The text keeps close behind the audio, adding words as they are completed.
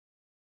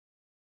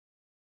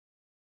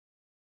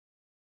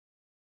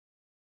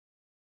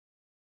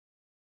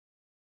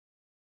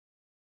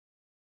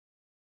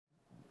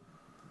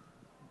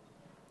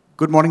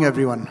Good morning,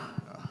 everyone.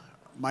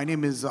 My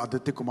name is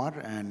Aditya Kumar,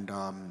 and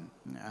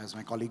as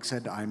my colleague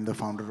said, I'm the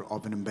founder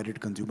of an embedded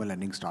consumer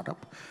lending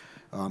startup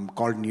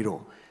called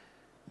Niro.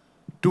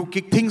 To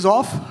kick things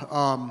off,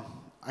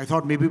 I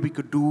thought maybe we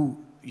could do,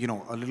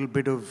 a little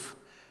bit of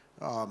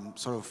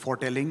sort of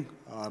foretelling.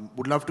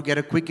 Would love to get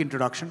a quick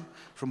introduction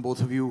from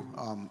both of you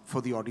for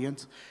the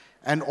audience,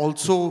 and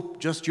also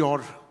just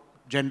your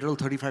general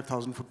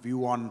 35,000-foot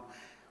view on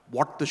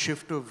what the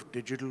shift to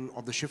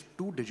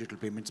digital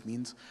payments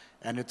means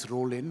and its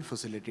role in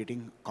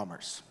facilitating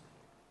commerce.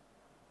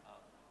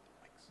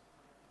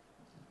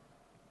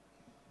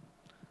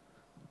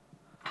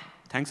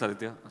 Thanks,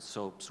 Aditya.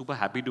 So super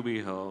happy to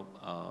be here.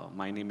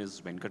 My name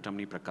is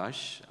Venkataramani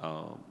Prakash.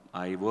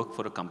 I work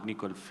for a company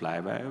called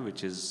Flywire,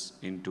 which is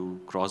into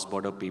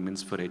cross-border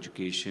payments for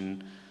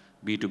education,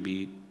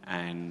 B2B,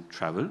 and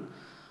travel.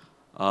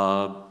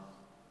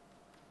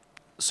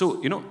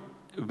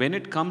 When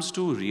it comes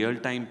to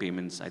real-time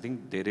payments, I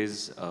think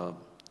there's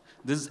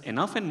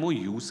enough and more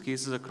use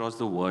cases across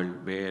the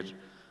world where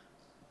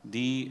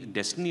the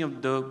destiny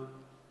of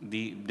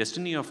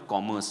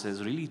commerce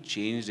has really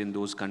changed in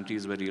those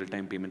countries where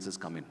real-time payments has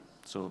come in.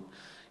 So,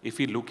 if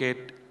we look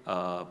at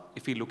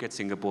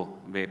Singapore,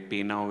 where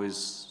Pay Now is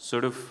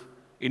sort of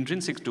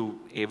intrinsic to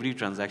every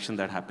transaction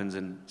that happens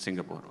in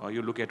Singapore, or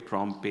you look at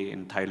PromptPay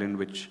in Thailand,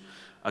 which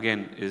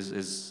again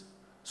is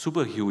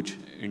super huge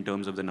in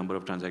terms of the number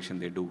of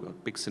transactions they do, or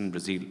Pix in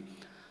Brazil.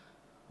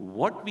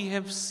 What we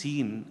have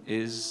seen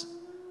is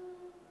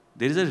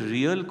there is a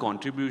real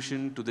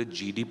contribution to the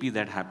GDP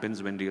that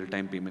happens when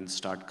real-time payments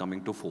start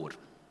coming to fore.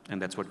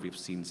 And that's what we've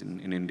seen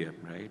in India,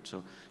 right?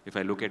 So if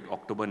I look at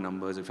October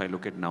numbers, if I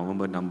look at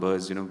November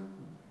numbers,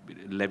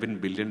 11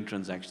 billion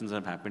transactions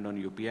have happened on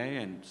UPI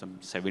and some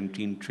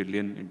 17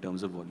 trillion in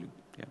terms of volume.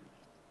 Yeah.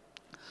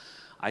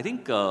 I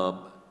think,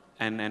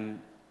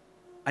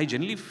 I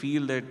generally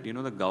feel that,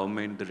 the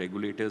government, the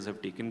regulators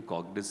have taken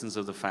cognizance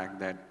of the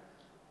fact that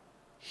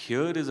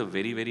here is a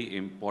very, very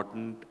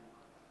important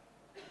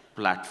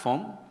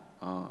platform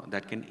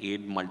that can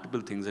aid multiple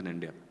things in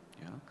India.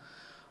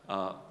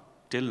 Yeah?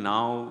 Till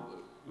now,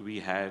 we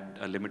had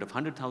a limit of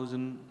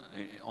 100,000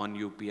 on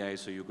UPI,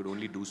 so you could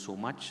only do so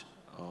much.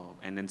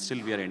 And then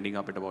still we are ending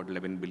up at about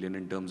 11 billion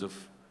in terms of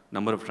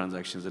number of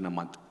transactions in a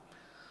month.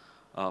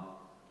 2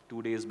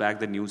 days back,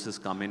 the news has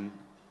come in.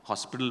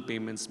 Hospital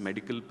payments,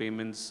 medical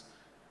payments,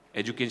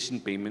 education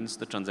payments,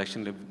 the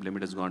transaction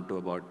limit has gone to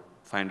about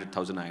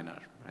 500,000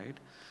 INR, right?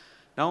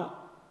 Now,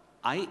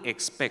 I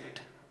expect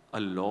a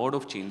lot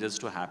of changes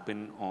to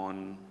happen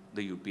on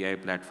the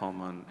UPI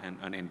platform and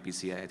on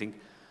NPCI. I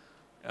think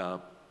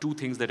two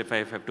things that if I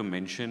have to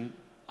mention,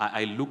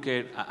 I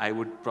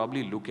would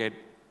probably look at a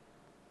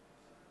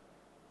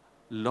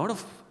lot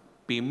of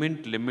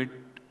payment limit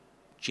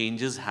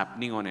changes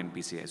happening on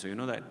NPCI. So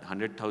that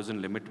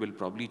 100,000 limit will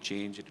probably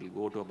change. It will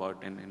go to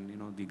about, and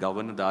the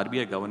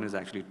RBI governor is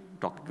actually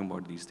talking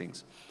about these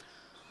things.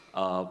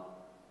 I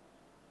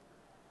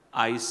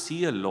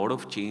see a lot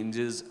of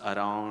changes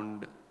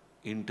around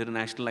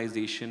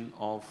internationalization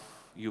of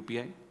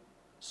UPI.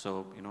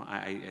 So,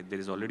 there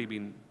has already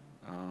been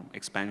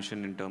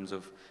expansion in terms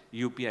of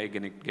UPI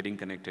getting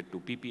connected to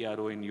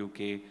PPRO in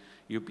UK,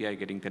 UPI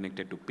getting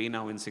connected to Pay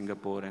Now in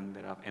Singapore, and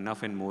there are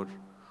enough and more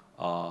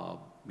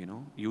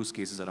use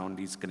cases around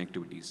these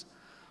connectivities.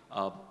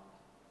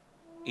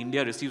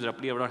 India receives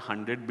roughly about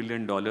 $100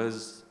 billion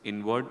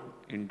inward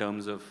in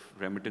terms of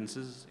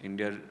remittances.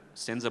 India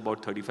sends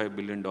about $35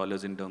 billion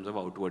in terms of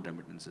outward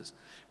remittances.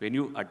 When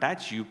you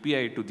attach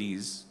UPI to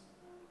these,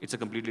 it's a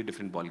completely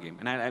different ballgame.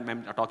 And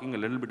I'm talking a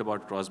little bit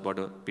about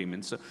cross-border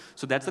payments.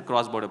 So that's the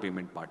cross-border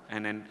payment part.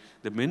 And then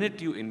the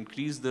minute you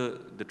increase the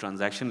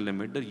transaction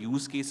limit, the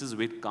use cases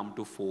will come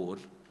to fore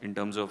in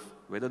terms of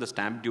whether the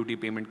stamp duty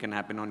payment can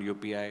happen on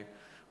UPI,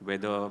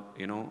 whether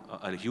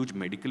a huge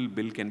medical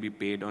bill can be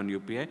paid on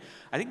UPI.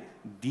 I think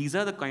these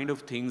are the kind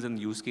of things and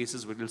use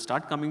cases which will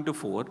start coming to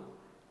fore,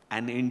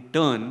 and in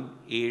turn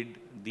aid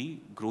the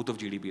growth of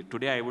GDP.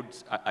 Today, I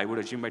would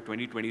assume by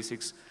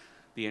 2026,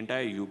 the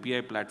entire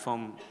UPI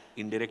platform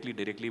indirectly,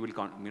 directly will,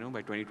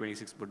 by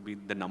 2026 would be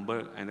the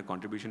number, and the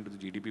contribution to the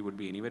GDP would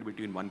be anywhere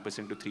between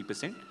 1% to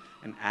 3%.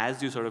 And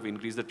as you sort of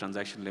increase the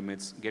transaction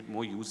limits, get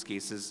more use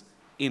cases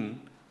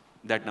in,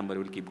 that number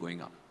will keep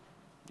going up.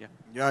 Yeah.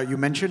 Yeah, you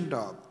mentioned,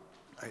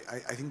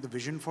 I think the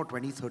vision for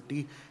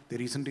 2030, they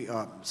recently,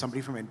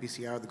 somebody from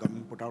NPCI or the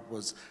government put out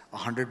was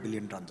 100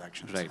 billion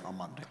transactions a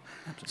month. Right.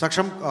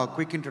 Saksham,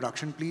 quick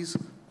introduction, please,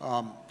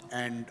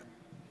 and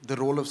the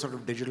role of sort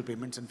of digital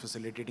payments in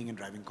facilitating and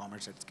driving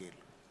commerce at scale.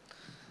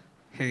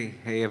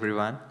 Hey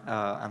everyone.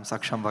 I'm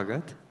Saksham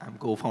Bhagat. I'm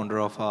co-founder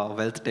of a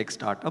wealth tech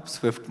startup,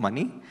 Swift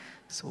Money.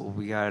 So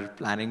we are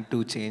planning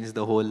to change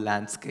the whole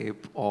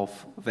landscape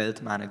of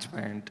wealth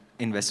management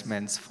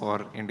investments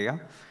for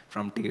India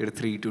from tier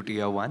 3 to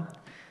tier 1.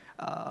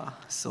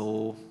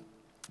 So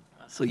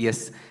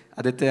yes,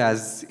 Aditya,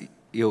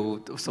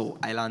 so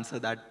I'll answer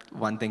that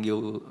one thing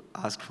you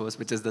asked first,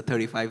 which is the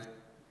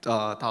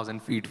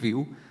 35,000 feet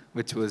view,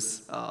 which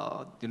was,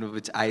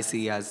 which I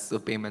see as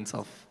the payments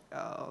of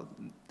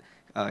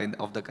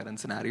of the current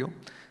scenario.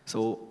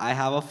 So I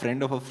have a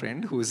friend of a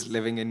friend who is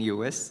living in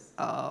US.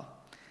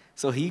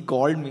 So he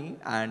called me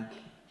and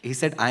he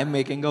said, I'm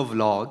making a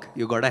vlog.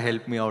 You gotta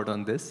help me out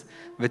on this,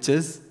 which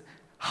is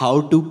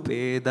how to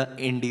pay the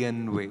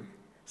Indian way.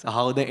 So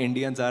how the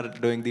Indians are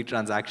doing the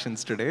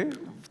transactions today.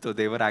 So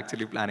they were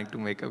actually planning to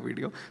make a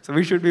video. So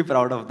we should be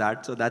proud of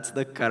that. So that's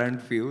the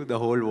current view. The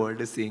whole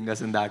world is seeing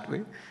us in that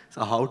way.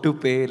 So how to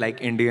pay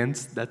like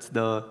Indians, that's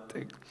the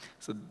thing.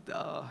 So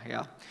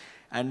yeah.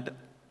 And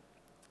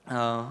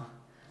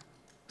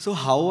so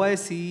how I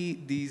see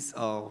these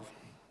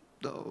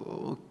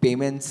the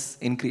payments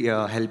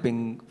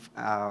helping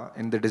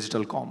in the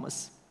digital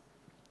commerce.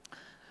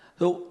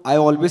 So I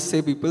always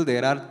say people,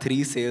 there are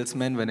 3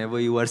 salesmen whenever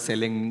you are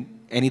selling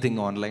anything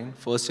online.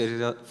 First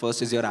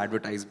is your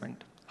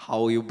advertisement,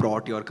 how you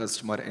brought your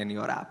customer in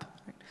your app.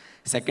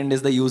 Second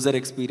is the user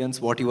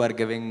experience, what you are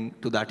giving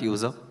to that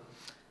user.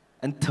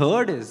 And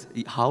third is,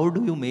 how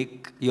do you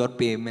make your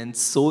payments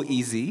so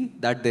easy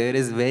that there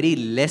is very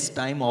less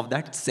time of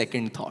that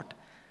second thought.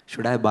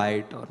 Should I buy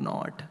it or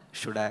not?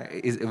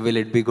 Will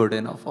it be good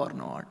enough or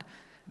not?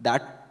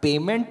 That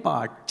payment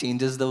part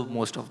changes the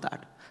most of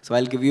that. So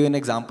I'll give you an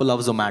example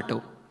of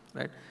Zomato,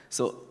 right?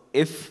 So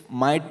if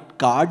my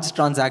card's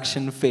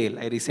transaction failed,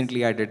 I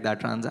did that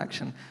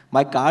transaction.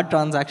 My card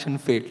transaction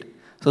failed.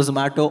 So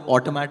Zomato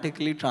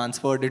automatically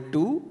transferred it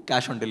to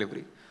cash on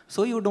delivery.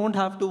 So you don't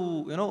have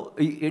to,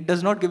 it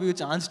does not give you a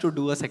chance to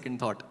do a second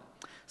thought.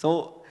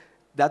 So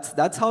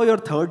that's how your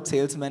third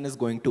salesman is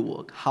going to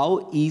work.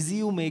 How easy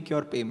you make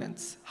your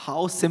payments,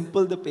 how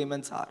simple the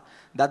payments are.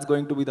 That's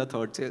going to be the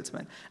third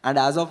salesman. And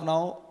as of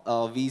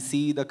now, we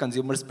see the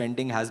consumer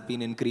spending has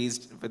been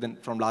increased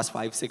from last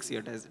 5-6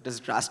 years. It has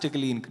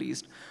drastically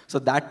increased. So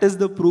that is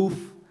the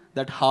proof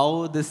that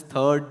how this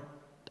third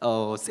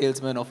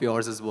salesman of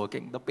yours is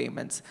working, the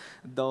payments.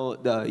 The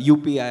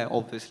UPI,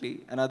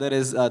 obviously. Another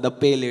is the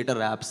pay later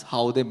apps,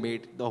 how they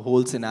made the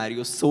whole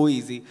scenario so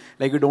easy.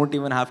 Like you don't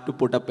even have to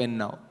put a pin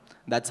now.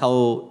 That's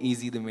how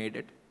easy they made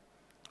it.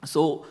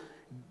 So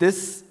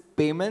this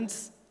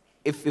payments,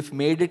 if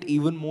made it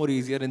even more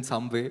easier in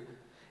some way,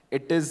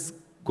 it is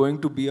going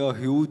to be a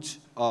huge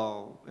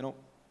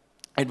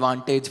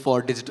advantage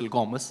for digital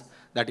commerce,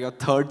 that your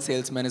third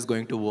salesman is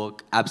going to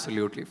work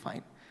absolutely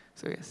fine.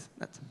 So yes,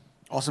 that's it.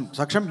 Awesome.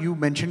 Saksham, you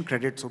mentioned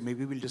credit, so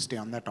maybe we'll just stay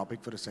on that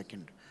topic for a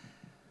second.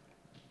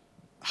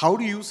 How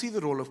do you see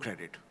the role of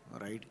credit,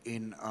 right?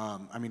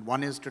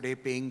 One is today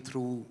paying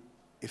through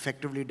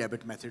effectively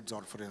debit methods,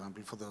 or for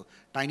example, for the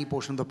tiny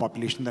portion of the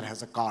population that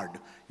has a card,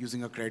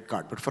 using a credit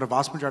card. But for a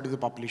vast majority of the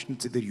population,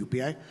 it's either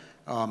UPI,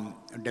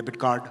 a debit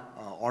card,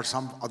 or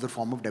some other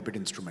form of debit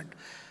instrument.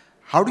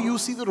 How do you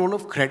see the role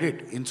of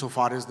credit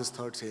insofar as this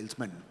third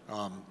salesman?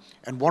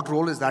 And what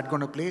role is that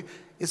going to play,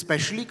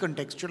 especially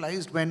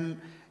contextualized when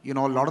a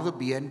lot of the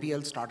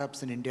BNPL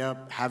startups in India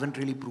haven't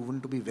really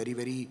proven to be very,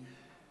 very,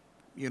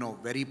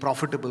 very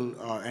profitable,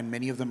 and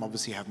many of them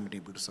obviously haven't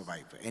been able to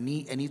survive.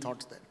 Any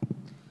thoughts there?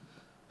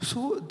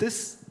 So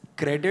this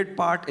credit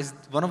part is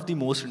one of the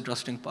most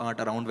interesting part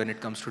around when it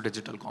comes to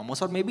digital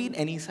commerce, or maybe in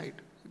any site.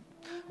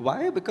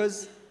 Why?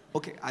 Because,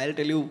 okay, I'll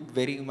tell you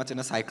very much in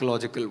a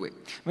psychological way.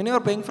 When you are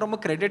paying from a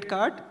credit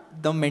card,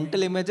 the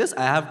mental image is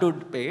I have to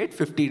pay it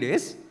 50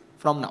 days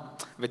from now,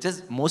 which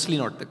is mostly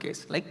not the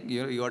case. Like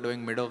you are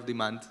doing mid of the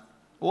month,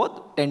 or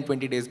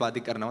 10-20 days बाद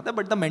ही करना होता है,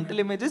 but the mental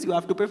image is you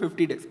have to pay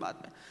 50 days बाद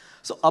में.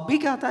 So अभी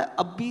क्या होता है?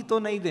 अभी तो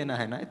नहीं देना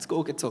है ना. It's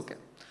okay.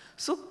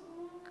 So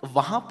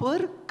वहाँ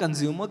पर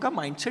consumer का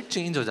mindset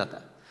change हो जाता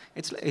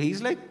है.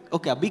 He's like,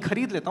 okay, अभी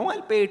खरीद लेता हूँ,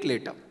 I'll pay it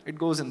later. It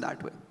goes in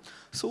that way.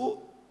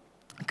 So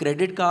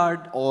credit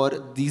card or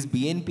these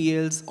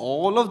BNPLs,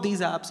 all of these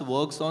apps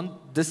works on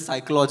this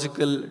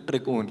psychological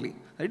trick only.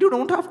 Right? You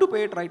don't have to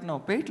pay it right now.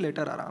 Pay it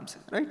later, aram se,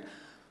 right?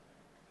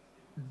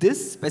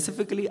 This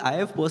specifically, I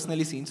have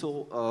personally seen.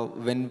 So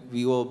when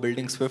we were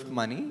building Swift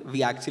Money,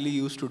 we actually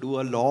used to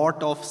do a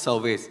lot of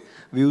surveys.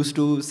 We used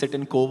to sit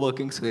in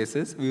co-working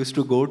spaces. We used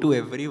to go to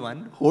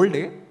everyone, whole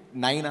day,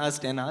 9 hours,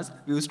 10 hours.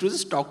 We used to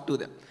just talk to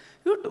them.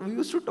 We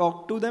used to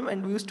talk to them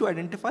and we used to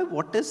identify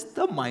what is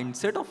the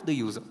mindset of the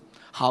user.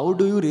 How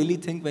do you really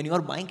think when you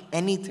are buying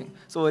anything?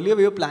 So earlier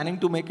we were planning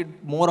to make it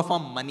more of a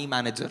money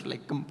manager,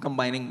 like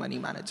combining money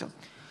manager.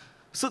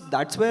 So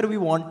that's where we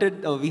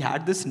wanted, we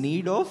had this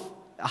need of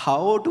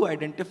how to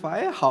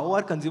identify how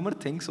our consumer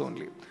thinks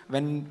only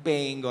when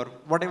paying or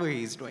whatever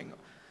he is doing.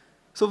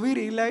 So we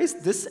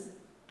realized this,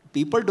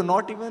 people do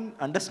not even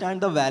understand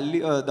the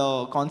value,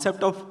 the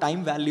concept of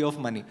time value of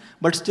money,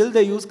 but still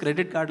they use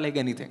credit card like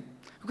anything.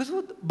 Because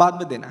वो बाद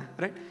में देना है,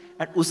 right?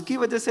 And उसकी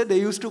वजह से they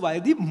used to buy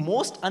the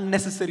most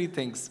unnecessary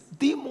things.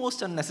 The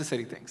most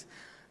unnecessary things.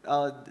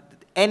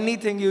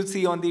 Anything you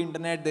see on the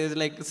internet, there's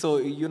like, so,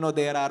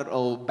 there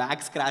are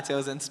back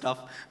scratchers and stuff,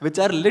 which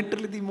are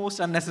literally the most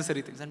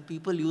unnecessary things. And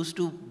people used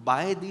to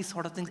buy these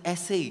sort of things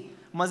ऐसे ही,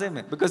 मजे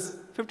में, because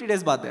 50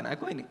 days बाद देना है,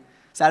 कोई नहीं.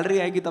 Salary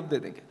आएगी तब दे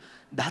देंगे.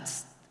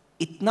 That's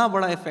इतना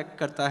बड़ा effect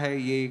करता है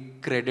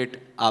ये credit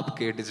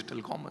आपके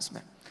digital commerce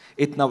में.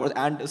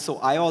 And so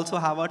I also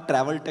have a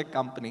travel tech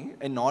company.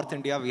 In North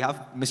India, we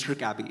have Mr.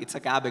 Cabby. It's a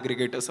cab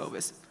aggregator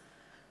service.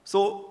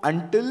 So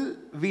until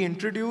we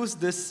introduce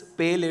this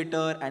pay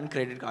later and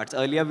credit cards,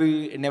 earlier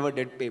we never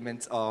did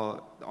payments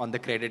on the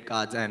credit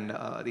cards and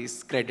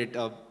these credit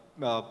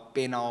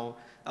pay now,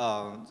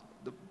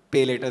 the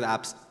pay later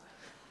apps.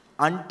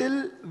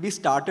 Until we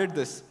started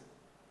this,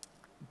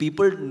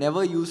 people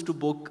never used to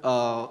book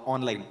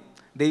online.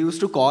 They used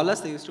to call us.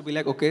 They used to be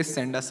like, okay,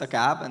 send us a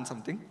cab and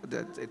something.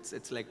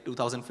 It's like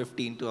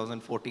 2015,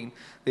 2014.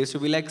 They used to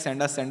be like,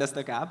 send us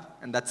the cab,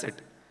 and that's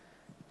it.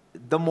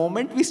 The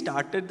moment we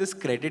started this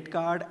credit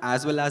card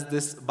as well as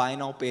this buy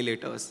now, pay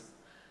laters,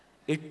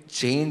 it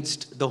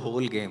changed the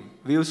whole game.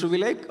 We used to be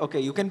like, okay,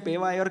 you can pay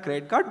via your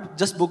credit card,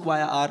 just book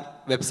via our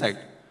website,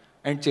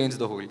 and change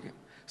the whole game.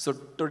 So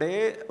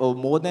today,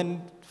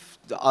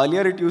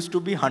 earlier it used to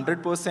be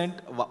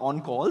 100%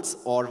 on calls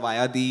or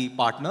via the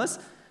partners.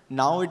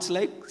 Now it's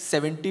like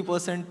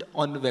 70%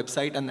 on the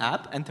website and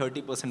app and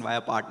 30% via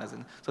partners.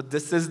 And so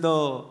this is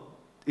the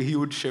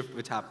huge shift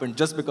which happened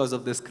just because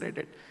of this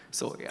credit.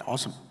 So yeah.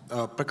 Awesome.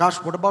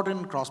 Prakash, what about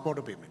in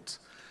cross-border payments?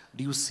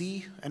 Do you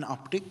see an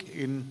uptick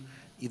in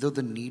either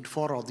the need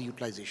for or the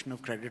utilization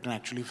of credit and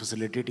actually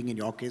facilitating, in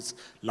your case,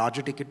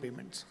 larger ticket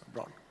payments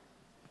abroad?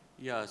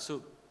 Yeah,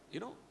 so,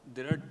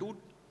 there are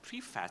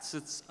three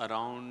facets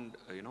around,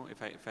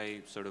 if I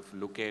sort of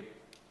look at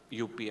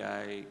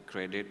UPI,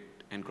 credit,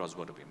 and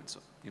cross-border payments. So,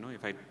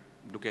 if I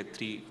look at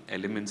three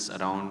elements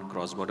around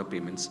cross-border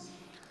payments,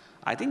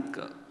 I think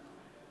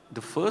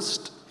the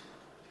first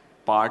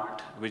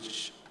part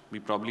which we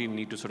probably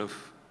need to sort of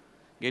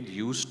get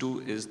used to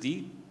is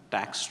the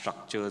tax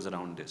structures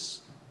around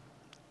this.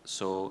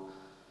 So,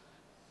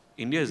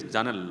 India has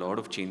done a lot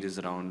of changes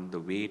around the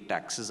way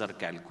taxes are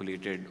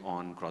calculated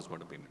on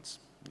cross-border payments.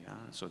 Yeah,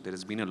 so there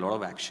has been a lot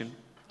of action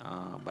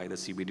by the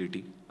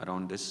CBDT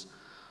around this.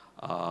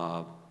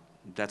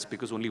 That's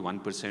because only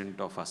 1%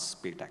 of us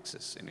pay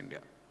taxes in India,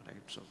 right?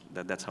 So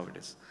that's how it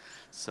is.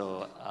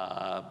 So,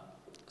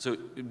 so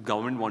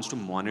government wants to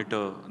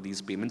monitor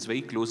these payments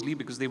very closely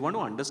because they want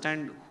to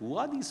understand who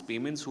are these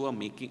payments who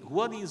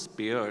are these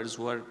payers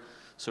who are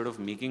sort of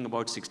making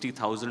about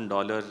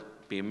 $60,000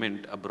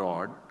 payment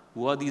abroad.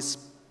 Who are these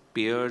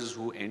payers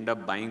who end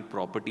up buying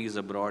properties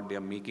abroad? They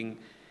are making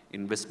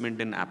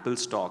investment in Apple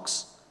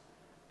stocks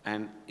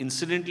and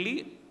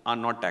incidentally are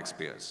not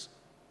taxpayers.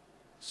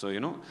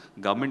 So,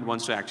 government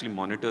wants to actually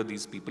monitor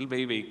these people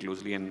very, very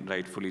closely and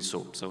rightfully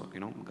so. So,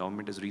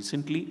 government has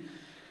recently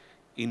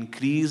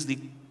increased the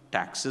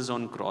taxes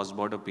on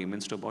cross-border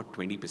payments to about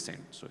 20%.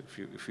 So,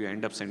 if you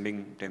end up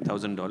sending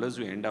 $10,000,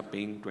 you end up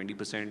paying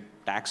 20%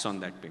 tax on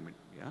that payment.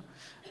 Yeah,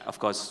 of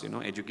course,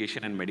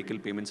 education and medical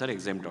payments are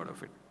exempt out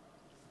of it.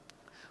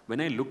 When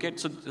I look at,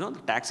 the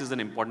tax is an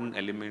important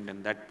element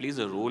and that plays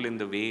a role in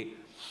the way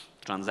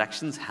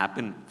transactions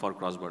happen for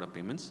cross-border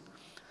payments.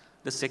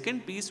 The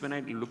second piece, when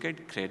I look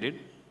at credit,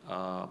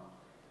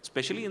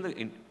 especially in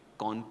the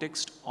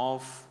context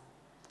of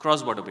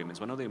cross-border payments,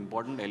 one of the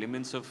important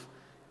elements of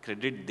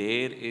credit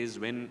there is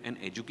when an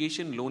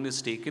education loan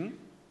is taken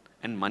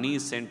and money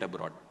is sent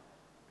abroad.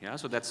 Yeah,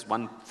 so that's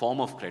one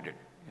form of credit.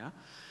 Yeah.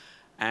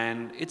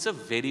 And it's a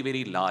very,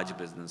 very large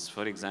business.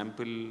 For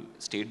example,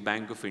 State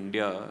Bank of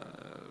India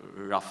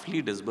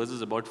roughly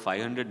disburses about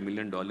 $500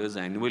 million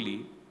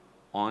annually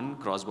on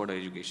cross-border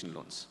education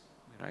loans,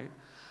 right?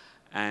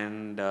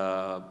 And,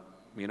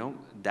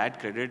 that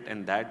credit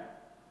and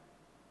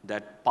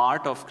that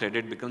part of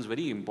credit becomes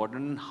very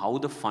important in how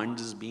the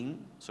funds is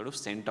being sort of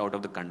sent out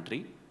of the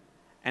country.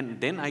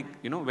 And then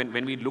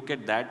when we look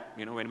at that,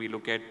 when we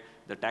look at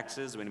the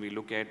taxes, when we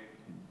look at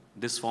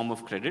this form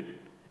of credit,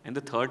 and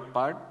the third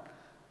part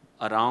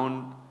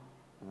around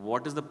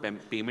what is the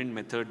payment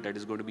method that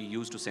is going to be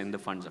used to send the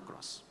funds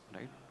across,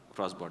 right,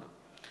 cross-border.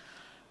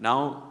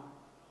 Now,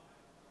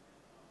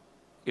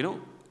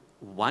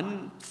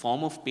 one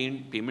form of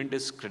payment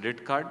is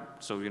credit card.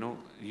 So,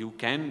 you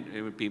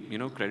can,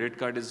 credit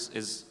card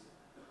is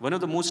one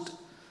of the most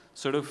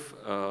sort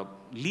of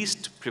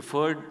least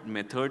preferred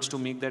methods to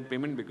make that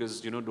payment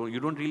because, you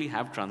don't really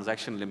have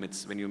transaction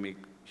limits when you make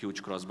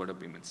huge cross-border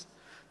payments.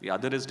 The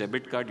other is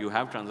debit card. You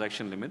have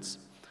transaction limits.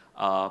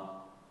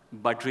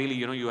 But really,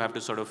 you have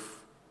to sort of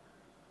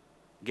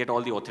get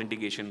all the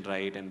authentication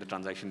right and the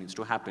transaction needs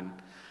to happen.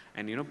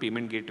 And,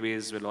 payment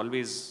gateways will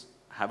always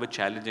have a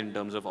challenge in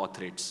terms of auth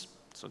rates.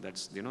 So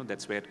that's,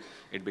 that's where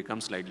it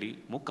becomes slightly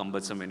more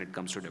cumbersome when it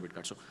comes to debit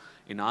card. So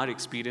in our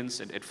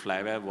experience at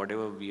Flywire,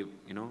 whatever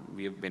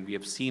when we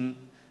have seen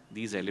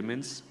these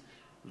elements,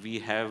 we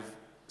have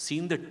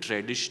seen the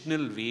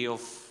traditional way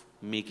of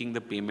making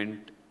the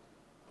payment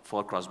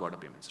for cross-border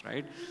payments,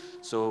 right?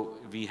 So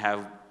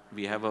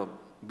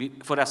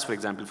for us, for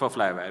example, for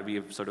Flywire, we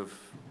have sort of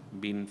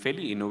been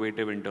fairly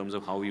innovative in terms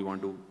of how we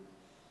want to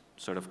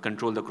sort of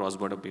control the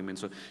cross-border payment.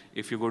 So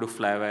if you go to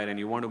Flywire and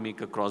you want to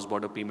make a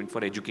cross-border payment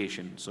for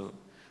education, so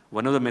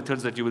one of the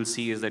methods that you will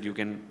see is that you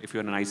can, if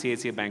you're an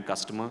ICICI Bank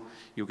customer,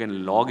 you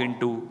can log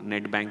into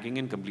net banking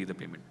and complete the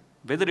payment.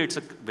 Whether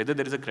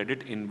there is a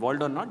credit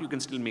involved or not, you can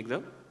still make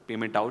the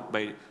payment out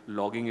by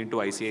logging into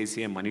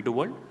ICICI Money to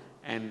World,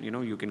 and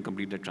you can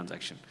complete that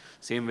transaction.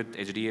 Same with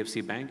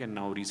HDFC Bank, and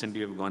now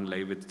recently we've gone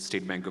live with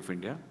State Bank of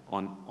India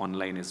on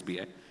online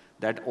SBI.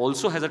 That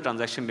also has a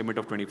transaction limit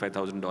of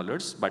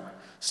 $25,000, but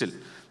still,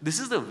 this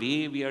is the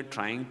way we are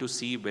trying to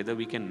see whether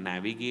we can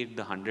navigate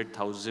the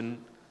 100,000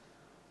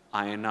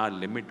 INR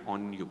limit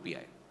on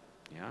UPI.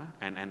 Yeah,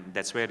 and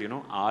that's where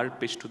our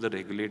pitch to the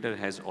regulator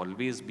has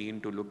always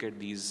been to look at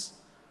these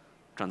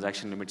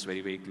transaction limits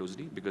very, very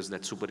closely, because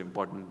that's super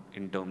important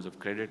in terms of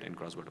credit and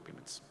cross-border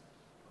payments.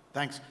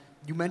 Thanks.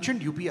 You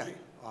mentioned UPI,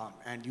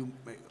 and you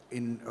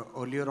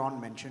earlier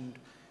on mentioned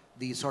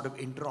the sort of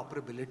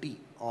interoperability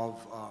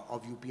of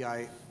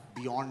UPI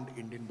beyond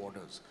Indian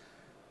borders.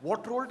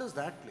 What role does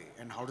that play,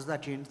 and how does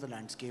that change the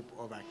landscape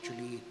of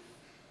actually,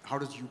 how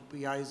does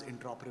UPI's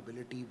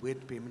interoperability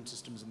with payment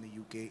systems in the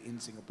UK, in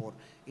Singapore,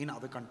 in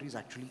other countries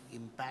actually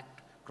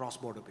impact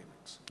cross-border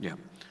payments? Yeah.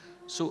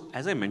 So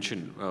as I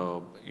mentioned,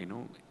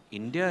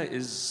 India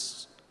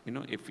is,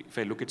 if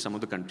I look at some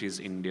of the countries,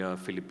 India,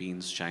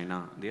 Philippines,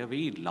 China, they are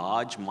very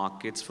large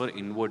markets for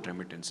inward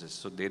remittances.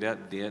 So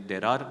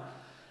there are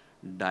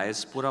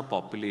diaspora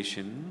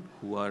population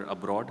who are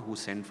abroad who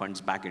send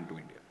funds back into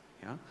India.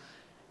 Yeah?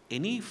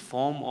 Any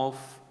form of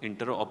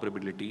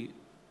interoperability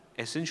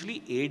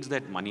essentially aids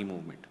that money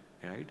movement,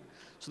 right?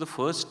 So the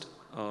first,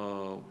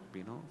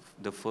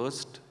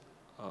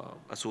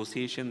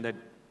 association that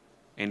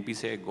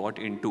NPCI got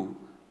into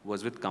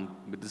was with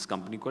this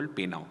company called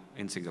PayNow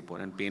in Singapore,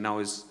 and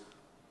PayNow is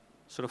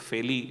sort of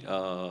fairly,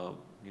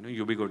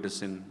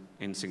 ubiquitous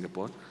in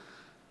Singapore.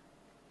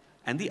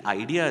 And the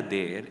idea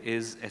there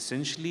is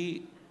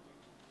essentially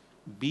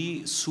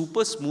be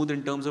super smooth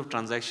in terms of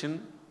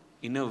transaction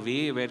in a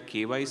way where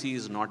KYC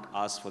is not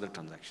asked for the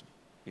transaction.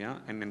 Yeah,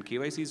 and then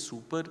KYC is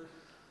super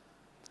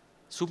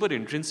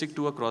intrinsic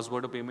to a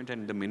cross-border payment,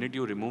 and the minute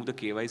you remove the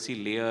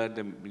KYC layer,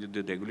 the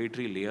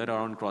regulatory layer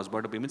around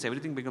cross-border payments,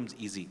 everything becomes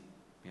easy.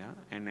 Yeah,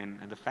 and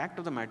the fact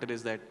of the matter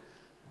is that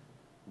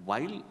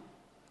while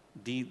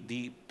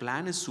the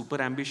plan is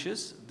super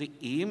ambitious, the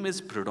aim is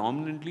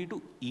predominantly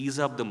to ease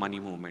up the money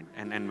movement.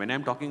 And when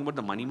I'm talking about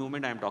the money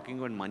movement, I'm talking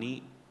about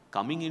money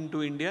coming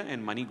into India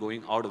and money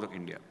going out of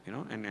India.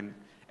 And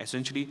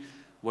essentially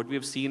what we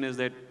have seen is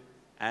that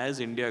as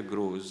India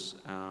grows,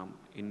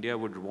 India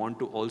would want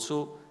to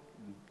also,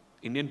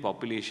 Indian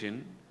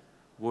population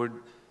would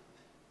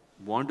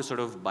want to sort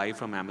of buy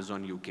from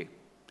Amazon UK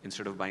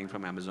instead of buying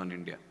from Amazon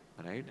India,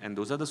 right? And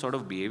those are the sort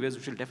of behaviors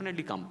which will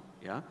definitely come,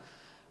 yeah?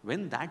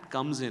 When that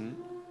comes in,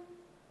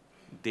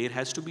 there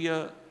has to be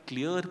a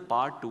clear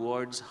part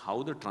towards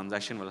how the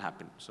transaction will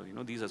happen. So,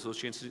 these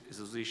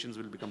associations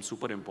will become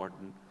super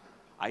important.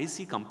 I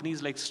see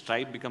companies like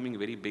Stripe becoming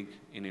very big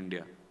in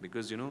India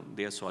because,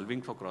 they are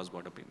solving for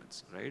cross-border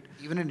payments, right?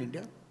 Even in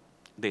India?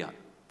 They are.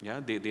 Yeah,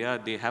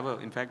 they have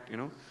in fact,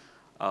 there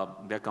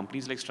are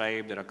companies like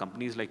Stripe, there are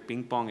companies like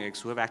Ping Pong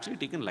X who have actually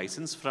taken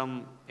license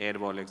from Air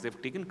Wallets. They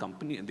have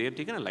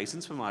taken a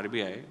license from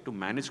RBI to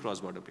manage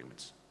cross-border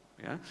payments.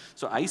 Yeah?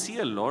 So I see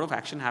a lot of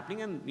action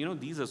happening, and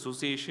these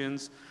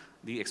associations,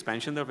 the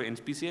expansion of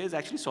NPCI is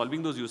actually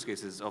solving those use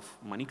cases of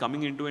money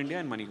coming into India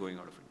and money going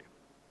out of India.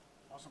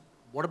 Awesome.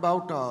 What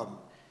about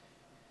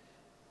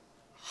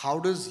how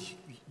does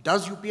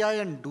UPI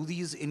and do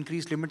these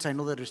increased limits? I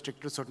know they're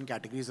restricted to certain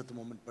categories at the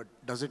moment, but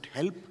does it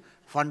help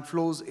fund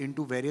flows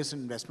into various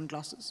investment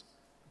classes?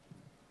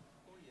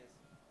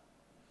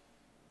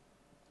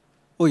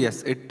 Oh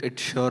yes, it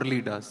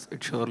surely does.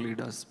 It surely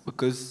does,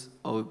 because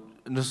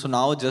so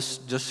now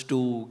just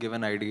to give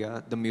an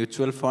idea, the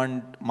mutual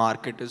fund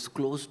market is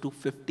close to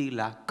 50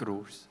 lakh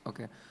crores.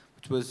 Okay,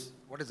 which was,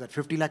 what is that?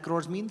 50 lakh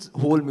crores means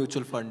whole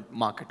mutual fund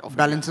market of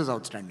balances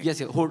outstanding. Yes,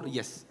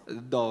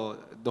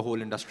 the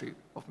whole industry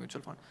of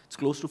mutual fund. It's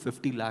close to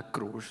 50 lakh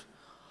crores.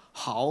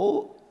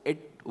 How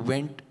it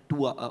went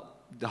to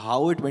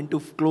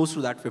close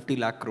to that 50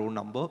 lakh crore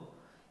number?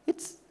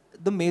 It's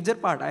the major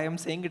part. I am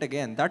saying it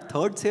again. That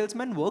third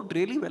salesman worked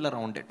really well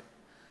around it.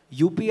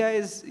 UPI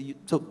is,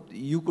 so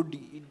you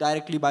could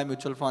directly buy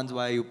mutual funds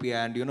via UPI,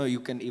 and you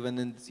can, even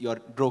in your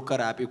broker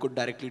app, you could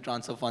directly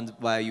transfer funds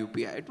via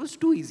UPI. It was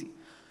too easy.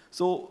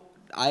 So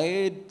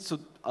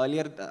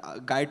earlier a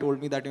guy told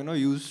me that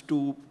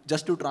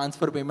just to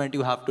transfer payment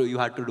you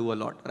had to do a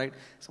lot, right?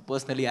 So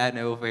personally I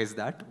never faced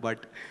that,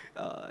 but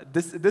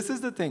this is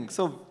the thing.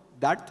 So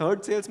that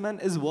third salesman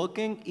is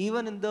working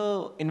even in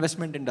the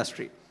investment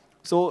industry.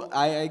 So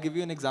I give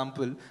you an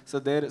example. So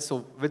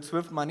with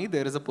Swift Money,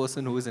 there is a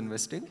person who is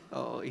investing.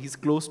 He's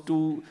close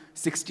to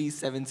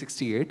 67,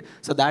 68.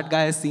 So that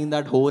guy has seen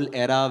that whole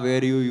era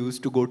where you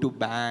used to go to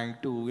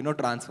bank to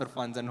transfer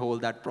funds and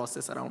hold that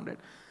process around it.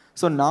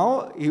 So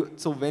now,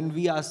 when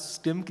we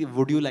asked him,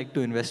 would you like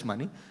to invest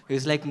money?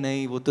 He's like,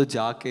 nahi, wo to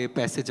jaake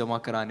paise jama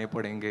karane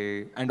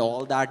padenge, and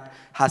all that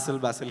hassle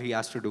he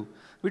has to do.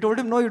 We told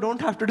him, no, you don't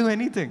have to do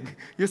anything.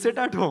 You sit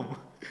at home.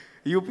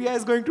 UPI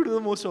is going to do the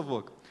most of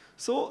work.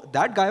 So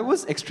that guy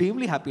was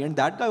extremely happy, and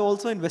that guy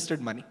also invested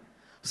money.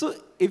 So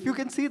if you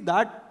can see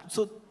that,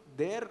 so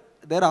there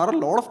are a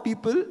lot of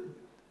people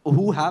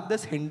who have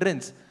this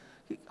hindrance.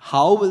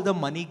 how will the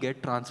money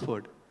get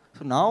transferred?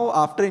 So now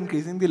after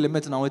increasing the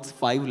limits, now it's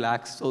 5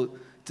 lakhs. So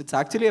it's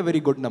actually a very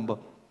good number.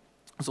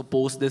 So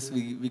post this,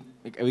 we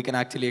can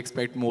actually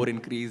expect more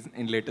increase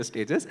in later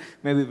stages,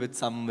 maybe with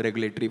some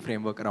regulatory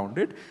framework around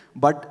it.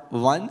 But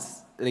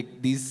once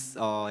like these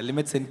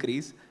limits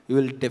increase, you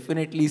will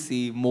definitely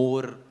see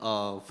more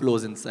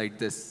flows inside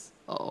this,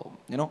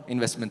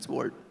 investments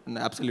world. And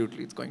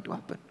absolutely, it's going to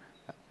happen.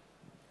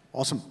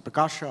 Awesome.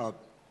 Prakash,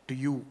 to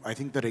you, I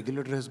think the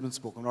regulator has been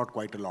spoken about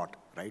quite a lot,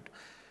 right?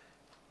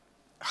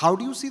 How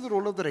do you see the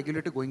role of the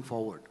regulator going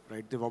forward,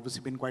 right? They've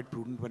obviously been quite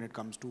prudent when it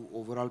comes to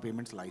overall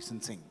payments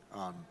licensing.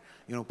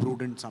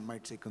 Prudent, some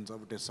might say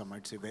conservative, some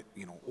might say,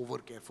 over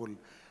careful.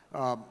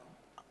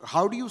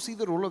 How do you see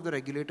the role of the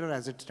regulator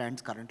as it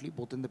stands currently,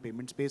 both in the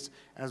payment space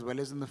as well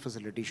as in the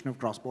facilitation of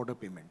cross-border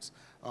payments?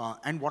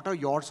 And what are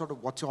your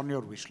what's on your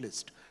wish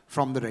list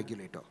from the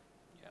regulator?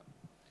 Yeah,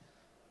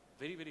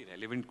 very, very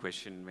relevant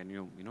question. When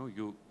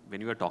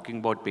when you are talking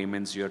about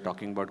payments, you are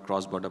talking about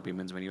cross-border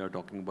payments. When you are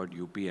talking about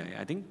UPI,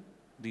 I think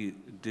the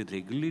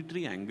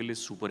regulatory angle is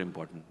super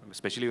important,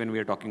 especially when we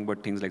are talking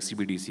about things like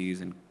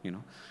CBDCs and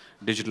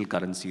digital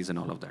currencies and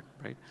all of that,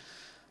 right?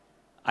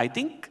 I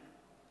think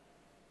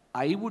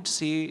I would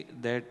say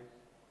that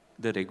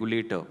the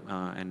regulator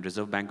and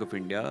Reserve Bank of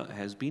India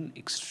has been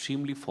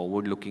extremely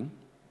forward-looking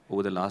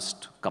over the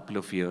last couple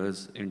of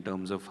years in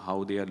terms of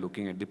how they are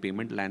looking at the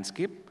payment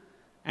landscape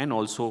and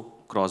also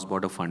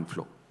cross-border fund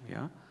flow.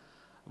 Yeah,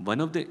 one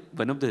of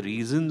the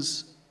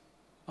reasons.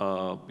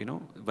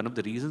 One of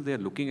the reasons they are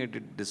looking at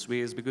it this way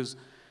is because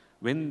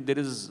when there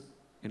is,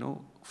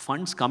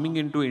 funds coming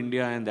into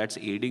India and that's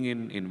aiding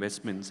in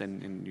investments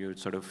and you're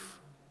sort of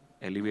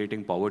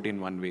alleviating poverty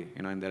in one way,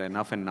 and there are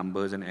enough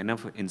numbers and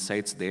enough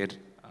insights there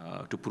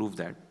to prove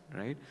that,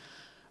 right?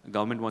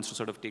 Government wants to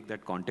sort of take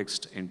that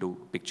context into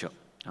picture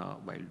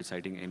while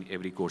deciding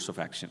every course of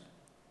action.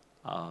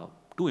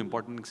 Two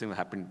important things have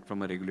happened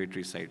from a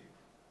regulatory side.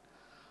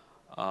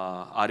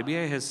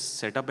 RBI has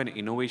set up an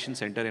innovation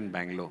center in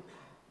Bangalore.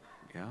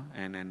 Yeah,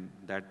 and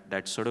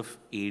that's sort of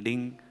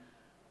aiding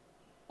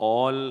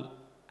all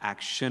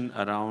action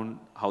around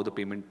how the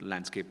payment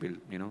landscape will,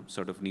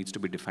 sort of needs to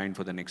be defined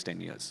for the next 10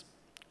 years.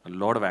 A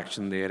lot of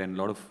action there and a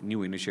lot of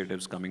new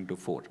initiatives coming to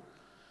fore.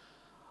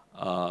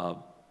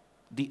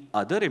 The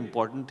other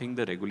important thing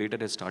the regulator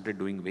has started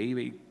doing very,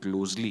 very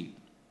closely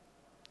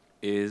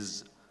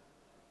is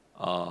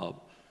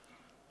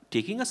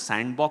taking a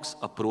sandbox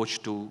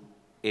approach to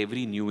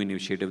every new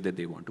initiative that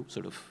they want to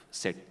sort of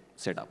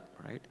set up,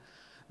 right?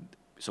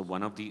 So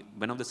one of the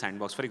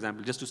sandbox, for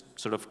example, just to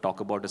sort of talk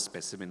about a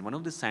specimen, one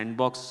of the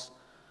sandbox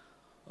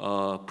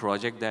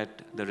project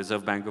that the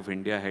Reserve Bank of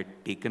India had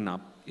taken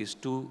up is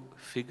to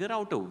figure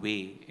out a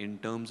way in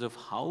terms of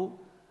how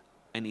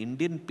an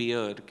Indian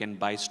payer can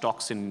buy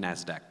stocks in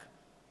NASDAQ.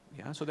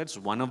 Yeah, so that's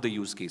one of the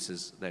use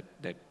cases that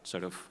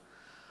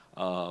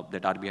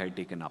RBI had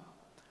taken up.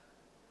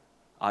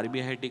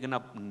 RBI had taken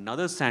up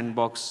another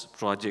sandbox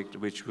project,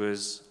 which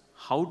was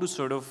how to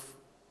sort of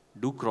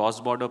do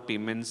cross-border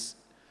payments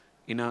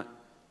in a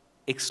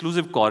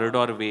exclusive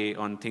corridor way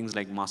on things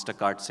like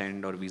MasterCard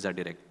Send or Visa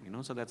Direct.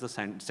 So that's the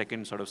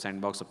second sort of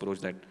sandbox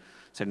project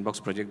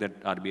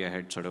that RBI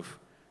had sort of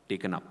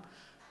taken up.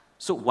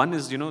 So one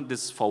is,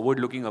 this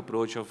forward-looking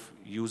approach of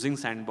using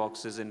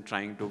sandboxes and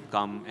trying to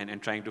come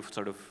and trying to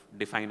sort of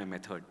define a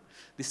method.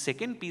 The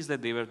second piece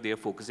that they are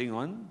focusing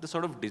on, the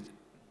sort of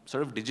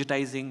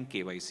digitizing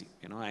KYC.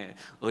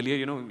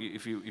 Earlier,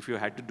 if you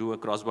had to do a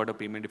cross-border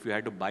payment, if you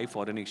had to buy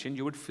foreign exchange,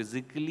 you would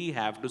physically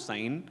have to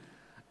sign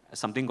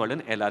something called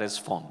an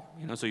LRS form.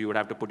 So you would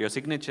have to put your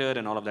signature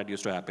and all of that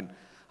used to happen.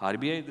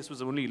 RBI, this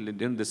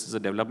is a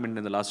development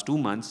in the last 2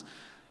 months.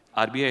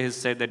 RBI has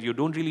said that you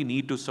don't really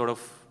need to sort of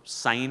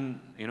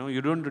sign,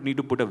 you don't need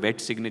to put a wet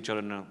signature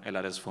on a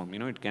LRS form.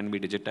 It can be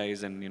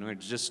digitized and,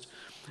 it's just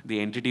the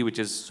entity which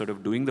is sort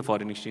of doing the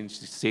foreign exchange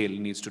sale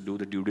needs to do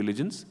the due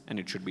diligence and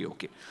it should be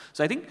okay.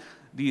 So I think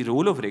the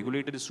role of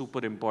regulator is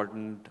super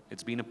important.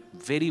 It's been a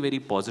very, very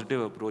positive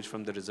approach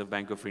from the Reserve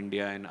Bank of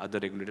India and other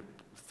regulated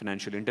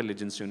financial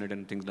intelligence unit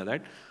and things like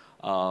that.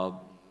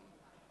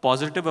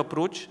 Positive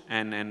approach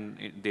and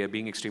they are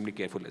being extremely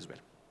careful as well.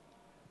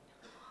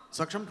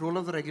 Saksham, role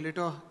of the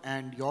regulator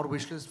and your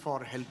wish list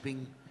for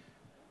helping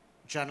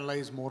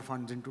channelize more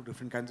funds into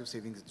different kinds of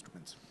savings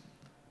instruments.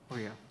 Oh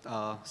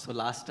yeah. So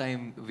last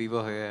time we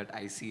were here at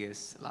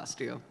ICS last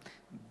year,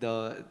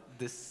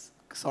 this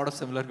sort of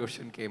similar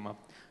question came up.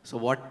 So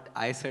what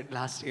I said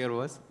last year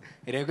was,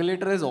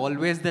 regulator is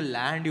always the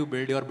land you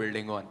build your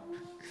building on.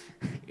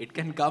 It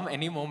can come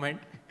any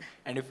moment,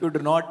 and if you do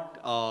not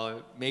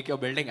make your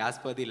building as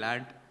per the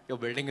land, your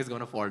building is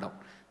going to fall down.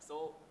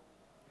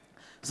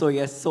 So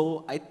yes,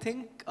 so I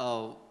think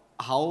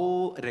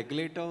how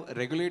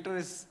regulator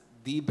is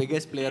the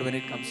biggest player when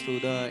it comes to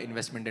the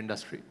investment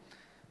industry.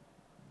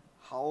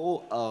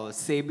 How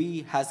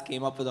SEBI has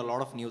came up with a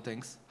lot of new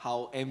things.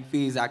 How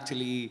MFI is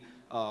actually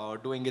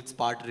doing its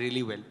part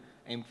really well.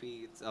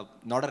 MFI, it's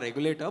not a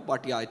regulator,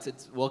 but yeah,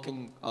 it's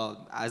working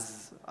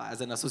as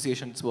an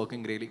association. It's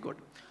working really good.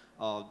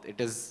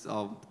 It is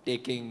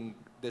taking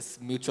this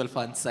mutual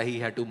fund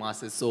sahi hai to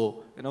masses.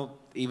 So,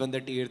 even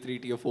the tier 3,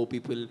 tier 4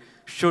 people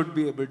should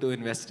be able to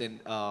invest in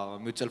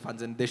mutual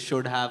funds, and they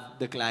should have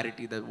the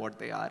clarity that what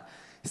they are.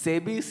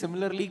 SEBI is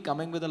similarly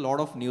coming with a lot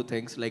of new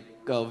things. Like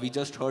we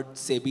just heard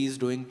SEBI is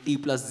doing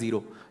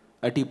T+0,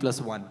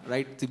 T+1,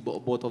 right?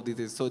 Both of these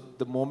things. So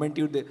the moment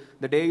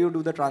the day you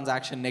do the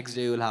transaction, next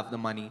day you'll have the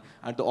money,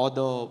 and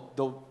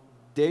the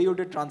day you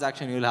did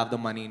transaction, you'll have the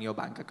money in your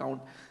bank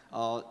account.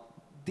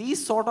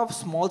 These sort of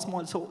small,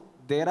 so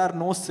there are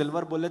no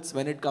silver bullets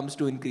when it comes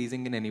to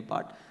increasing in any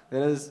part.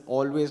 There is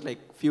always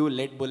like few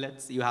lead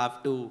bullets you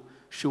have to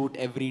shoot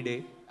every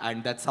day,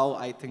 and that's how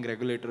I think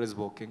regulator is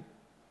working.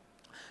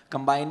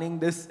 Combining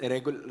this,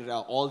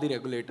 all the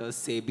regulators,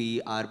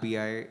 SEBI,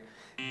 RBI,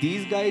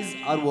 these guys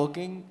are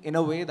working in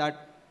a way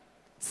that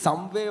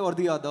some way or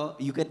the other,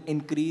 you can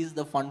increase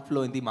the fund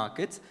flow in the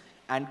markets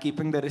and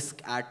keeping the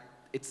risk at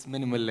its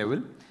minimal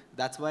level.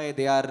 That's why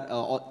they are,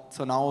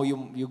 so now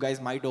you guys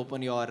might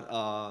open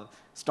your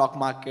stock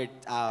market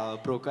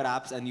broker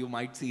apps and you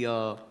might see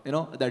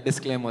the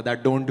disclaimer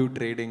that don't do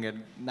trading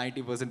and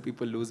 90%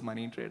 people lose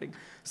money in trading.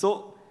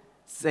 So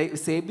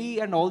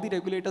SEBI and all the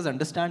regulators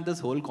understand this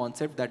whole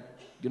concept that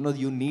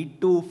you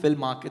need to fill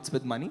markets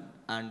with money,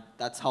 and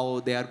that's how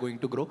they are going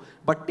to grow.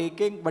 But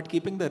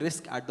keeping the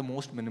risk at the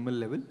most minimal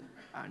level,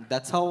 and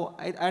that's how.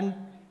 And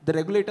the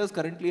regulators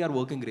currently are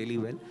working really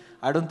well.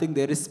 I don't think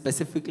there is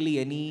specifically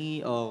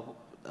any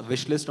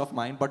wish list of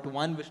mine, but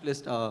one wish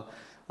list.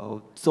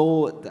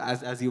 So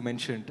as you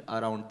mentioned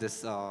around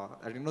this,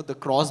 the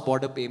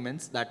cross-border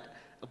payments that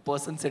a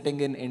person sitting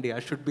in India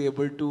should be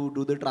able to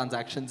do the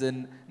transactions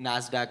in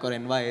NASDAQ or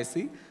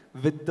NYSE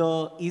with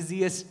the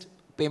easiest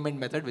payment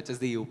method, which is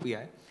the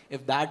UPI.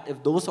 If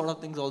those sort of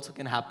things also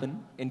can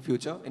happen in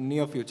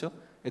near future,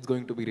 it's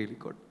going to be really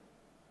good.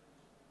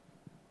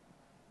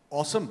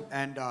 Awesome.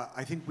 And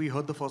I think we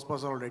heard the first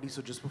person already.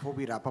 So just before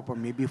we wrap up, or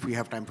maybe if we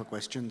have time for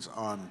questions,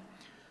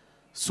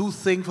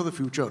 soothsaying for the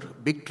future,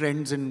 big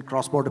trends in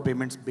cross-border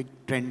payments, big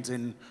trends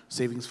in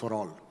savings for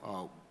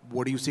all.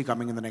 What do you see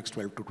coming in the next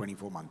 12 to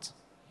 24 months?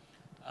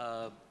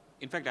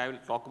 In fact, I will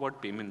talk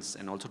about payments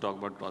and also talk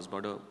about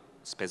cross-border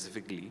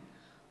specifically.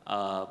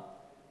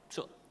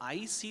 So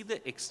I see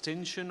the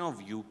extension of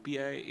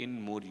UPI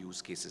in more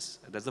use cases.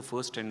 That's the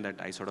first trend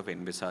that I sort of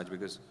envisage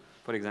because,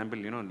 for example,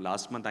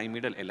 last month I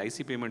made an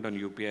LIC payment on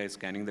UPI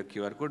scanning the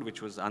QR code,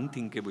 which was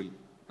unthinkable,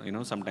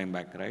 some time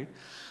back, right?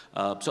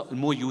 So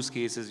more use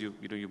cases,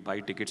 you buy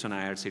tickets on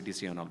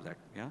IRCTC and all that,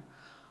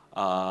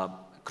 yeah?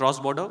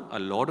 Cross-border, a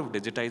lot of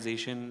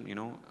digitization,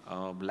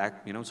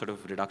 sort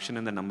of reduction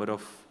in the number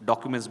of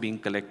documents being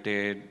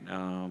collected,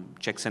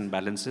 checks and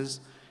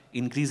balances.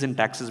 Increase in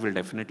taxes will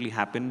definitely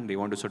happen. They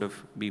want to sort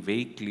of be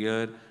very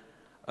clear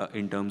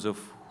in terms of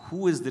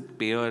who is the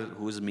payer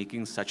who is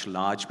making such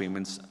large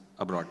payments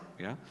abroad.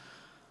 Yeah.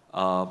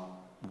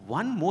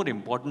 One more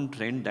important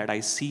trend that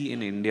I see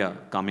in India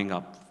coming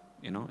up,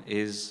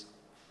 is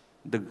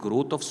the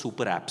growth of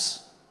super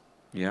apps.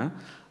 Yeah.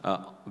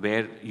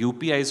 Where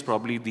UPI is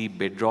probably the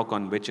bedrock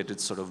on which it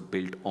is sort of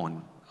built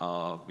on.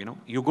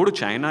 You go to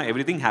China,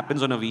 everything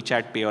happens on a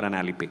WeChat Pay or an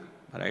Alipay,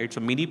 right?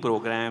 So mini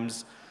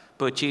programs,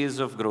 purchase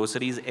of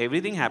groceries,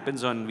 everything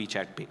happens on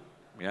WeChat Pay.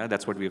 Yeah,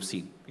 that's what we have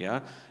seen. Yeah,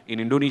 in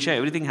Indonesia,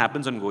 everything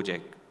happens on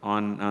Gojek.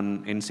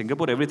 In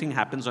Singapore, everything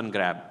happens on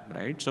Grab.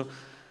 Right. So,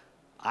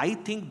 I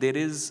think there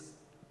is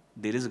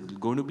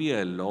going to be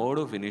a lot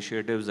of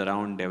initiatives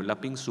around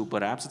developing super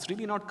apps. It's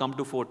really not come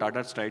to fore.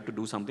 Tata's tried to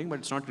do something, but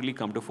it's not really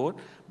come to fore.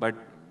 But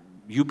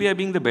UPI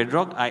being the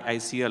bedrock, I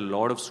see a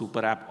lot of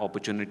super app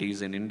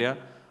opportunities in India.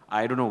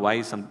 I don't know why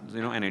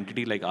an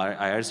entity like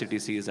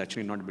IRCTC is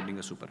actually not building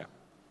a super app.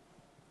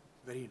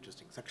 Very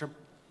interesting. Saksham?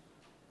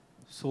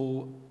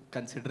 So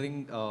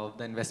considering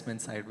the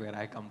investment side where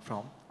I come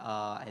from,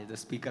 I'll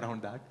just speak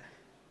around that.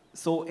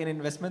 So in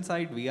investment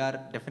side, we are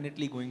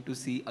definitely going to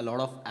see a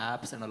lot of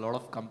apps and a lot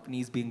of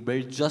companies being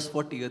built just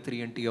for tier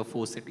 3 and tier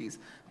 4 cities.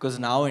 Because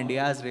now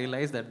India has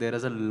realized that there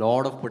is a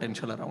lot of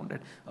potential around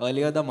it.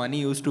 Earlier, the money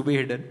used to be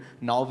hidden.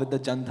 Now with the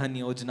Jan Dhan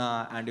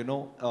Yojana and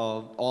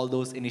all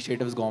those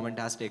initiatives government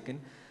has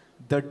taken,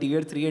 the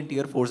tier 3 and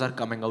tier 4s are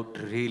coming out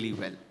really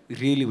well.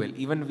 Really well.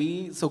 Even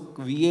we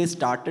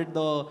started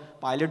the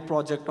pilot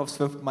project of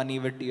Swift Money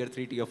with tier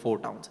 3, tier 4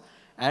 towns.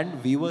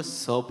 And we were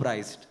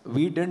surprised.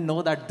 We didn't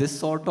know that this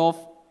sort of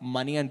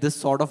money and this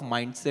sort of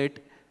mindset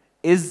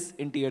is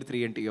in tier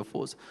 3 and tier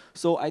 4s.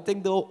 So I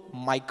think the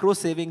micro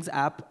savings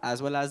app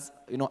as well as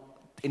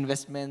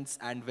investments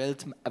and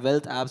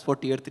wealth apps for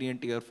tier 3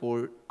 and tier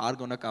 4 are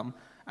going to come.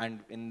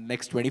 And in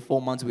next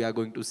 24 months, we are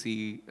going to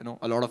see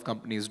a lot of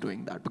companies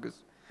doing that because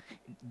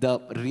the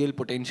real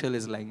potential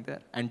is lying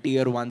there. And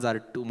tier 1s are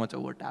too much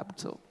overtapped.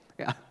 So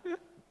yeah.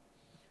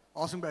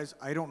 Awesome, guys.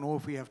 I don't know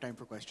if we have time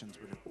for questions.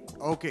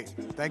 Okay.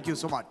 Thank you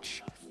so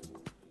much.